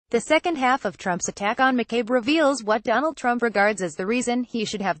The second half of Trump's attack on McCabe reveals what Donald Trump regards as the reason he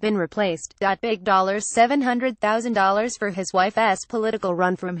should have been replaced. Big $700,000 for his wife's political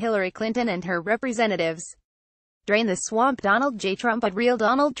run from Hillary Clinton and her representatives. Drain the swamp. Donald J. Trump at Real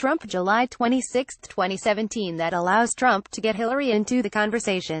Donald Trump, July 26, 2017. That allows Trump to get Hillary into the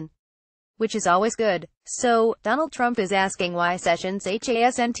conversation, which is always good. So, Donald Trump is asking why Sessions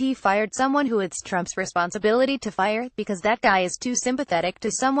hasn't fired someone who it's Trump's responsibility to fire, because that guy is too sympathetic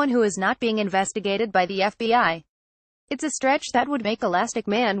to someone who is not being investigated by the FBI. It's a stretch that would make Elastic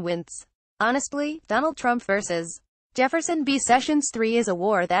Man wince. Honestly, Donald Trump versus Jefferson B. Sessions 3 is a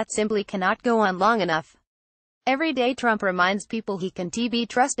war that simply cannot go on long enough. Every day Trump reminds people he can't be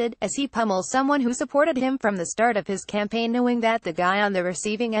trusted, as he pummels someone who supported him from the start of his campaign, knowing that the guy on the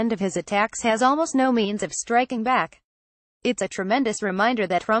receiving end of his attacks has almost no means of striking back. It's a tremendous reminder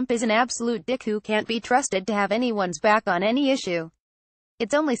that Trump is an absolute dick who can't be trusted to have anyone's back on any issue.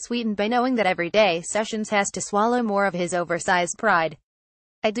 It's only sweetened by knowing that every day Sessions has to swallow more of his oversized pride.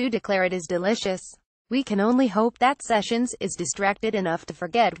 I do declare it is delicious. We can only hope that Sessions is distracted enough to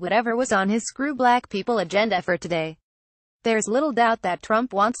forget whatever was on his screw black people agenda for today. There's little doubt that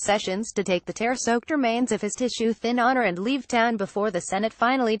Trump wants Sessions to take the tear-soaked remains of his tissue-thin honor and leave town before the Senate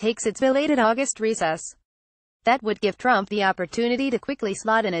finally takes its belated August recess. That would give Trump the opportunity to quickly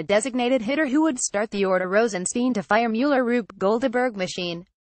slot in a designated hitter who would start the order Rosenstein to fire Mueller-Rube-Goldberg machine.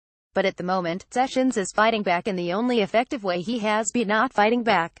 But at the moment, Sessions is fighting back in the only effective way he has been not fighting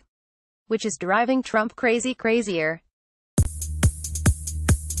back, which is driving Trump crazier.